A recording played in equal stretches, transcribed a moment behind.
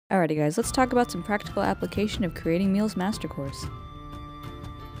Alrighty guys, let's talk about some practical application of creating meals master course.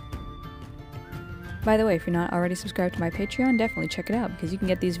 By the way, if you're not already subscribed to my Patreon, definitely check it out because you can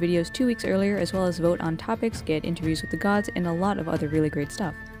get these videos 2 weeks earlier as well as vote on topics, get interviews with the gods, and a lot of other really great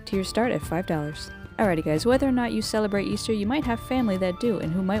stuff. Tiers start at $5. Alrighty guys, whether or not you celebrate Easter, you might have family that do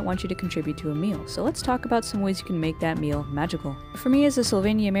and who might want you to contribute to a meal, so let's talk about some ways you can make that meal magical. For me as a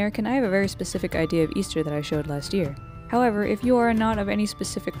Slovenian American, I have a very specific idea of Easter that I showed last year. However, if you are not of any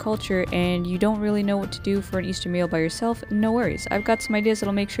specific culture and you don't really know what to do for an Easter meal by yourself, no worries. I've got some ideas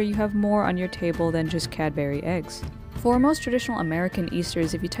that'll make sure you have more on your table than just Cadbury eggs. For most traditional American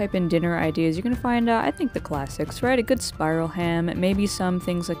Easters, if you type in dinner ideas, you're going to find, I think, the classics, right? A good spiral ham, maybe some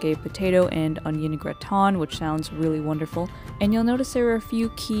things like a potato and onion gratin, which sounds really wonderful. And you'll notice there are a few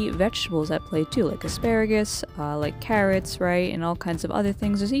key vegetables at play too, like asparagus, like carrots, right? And all kinds of other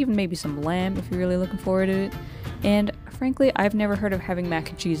things. There's even maybe some lamb if you're really looking forward to it. And frankly, I've never heard of having mac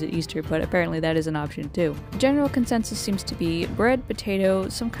and cheese at Easter, but apparently that is an option too. General consensus seems to be bread, potato,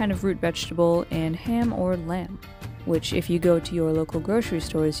 some kind of root vegetable, and ham or lamb. Which, if you go to your local grocery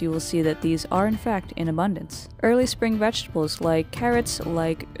stores, you will see that these are in fact in abundance. Early spring vegetables like carrots,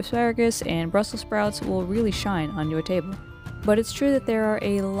 like asparagus, and Brussels sprouts will really shine on your table. But it's true that there are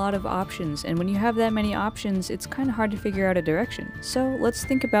a lot of options, and when you have that many options, it's kind of hard to figure out a direction. So let's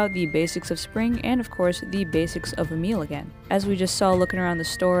think about the basics of spring and, of course, the basics of a meal again. As we just saw looking around the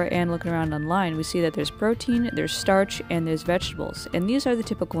store and looking around online, we see that there's protein, there's starch, and there's vegetables, and these are the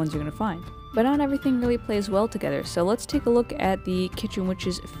typical ones you're going to find. But not everything really plays well together, so let's take a look at the Kitchen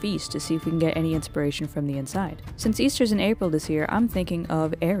Witch's feast to see if we can get any inspiration from the inside. Since Easter's in April this year, I'm thinking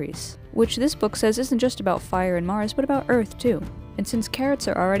of Aries, which this book says isn't just about fire and Mars, but about Earth too. And since carrots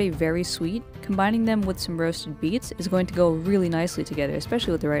are already very sweet, combining them with some roasted beets is going to go really nicely together,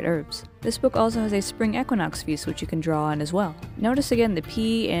 especially with the right herbs. This book also has a spring equinox feast which you can draw on as well. Notice again the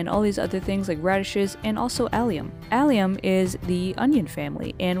pea and all these other things like radishes and also allium. Allium is the onion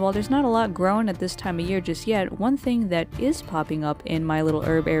family, and while there's not a lot growing at this time of year just yet, one thing that is popping up in my little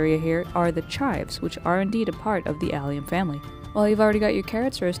herb area here are the chives, which are indeed a part of the allium family. While you've already got your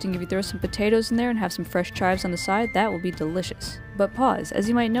carrots roasting, if you throw some potatoes in there and have some fresh chives on the side, that will be delicious. But pause, as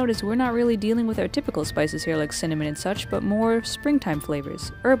you might notice, we're not really dealing with our typical spices here like cinnamon and such, but more springtime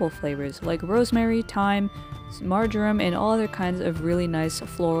flavors, herbal flavors like rosemary, thyme, marjoram, and all other kinds of really nice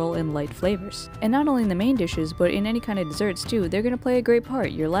floral and light flavors. And not only in the main dishes, but in any kind of desserts too, they're going to play a great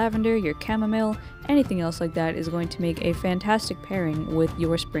part. Your lavender, your chamomile, anything else like that is going to make a fantastic pairing with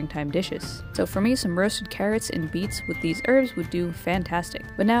your springtime dishes. So for me, some roasted carrots and beets with these herbs would do fantastic.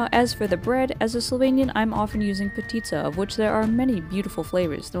 But now, as for the bread, as a Slovenian, I'm often using potica, of which there are many beautiful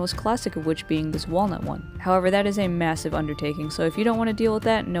flavors, the most classic of which being this walnut one. However, that is a massive undertaking, so if you don't want to deal with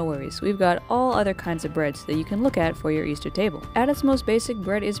that, no worries. We've got all other kinds of breads that you can look at for your Easter table. At its most basic,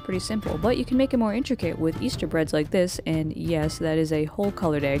 bread is pretty simple, but you can make it more intricate with Easter breads like this, and yes, that is a whole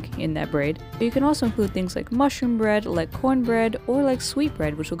colored egg in that braid. But you can also include things like mushroom bread, like cornbread, or like sweet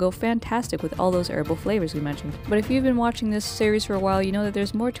bread, which will go fantastic with all those herbal flavors we mentioned. But if you've been watching this series for a while, you know that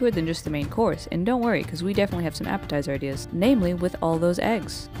there's more to it than just the main course, and don't worry, because we definitely have some appetizer ideas, namely with all those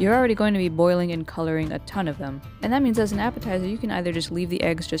eggs. You're already going to be boiling and coloring a ton of them, and that means as an appetizer you can either just leave the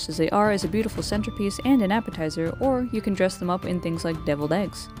eggs just as they are as a beautiful centerpiece and an appetizer, or you can dress them up in things like deviled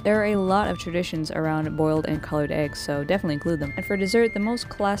eggs. There are a lot of traditions around boiled and colored eggs, so definitely include them. And for dessert, the most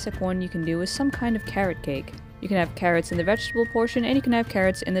classic one you can do is some kind of carrot cake. You can have carrots in the vegetable portion, and you can have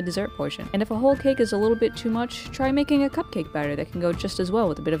carrots in the dessert portion. And if a whole cake is a little bit too much, try making a cupcake batter that can go just as well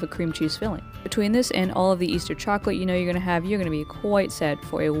with a bit of a cream cheese filling. Between this and all of the Easter chocolate you know you're going to be quite set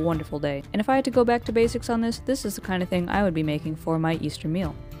for a wonderful day. And if I had to go back to basics on this, this is the kind of thing I would be making for my Easter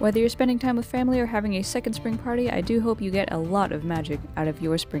meal. Whether you're spending time with family or having a second spring party, I do hope you get a lot of magic out of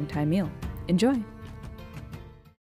your springtime meal. Enjoy!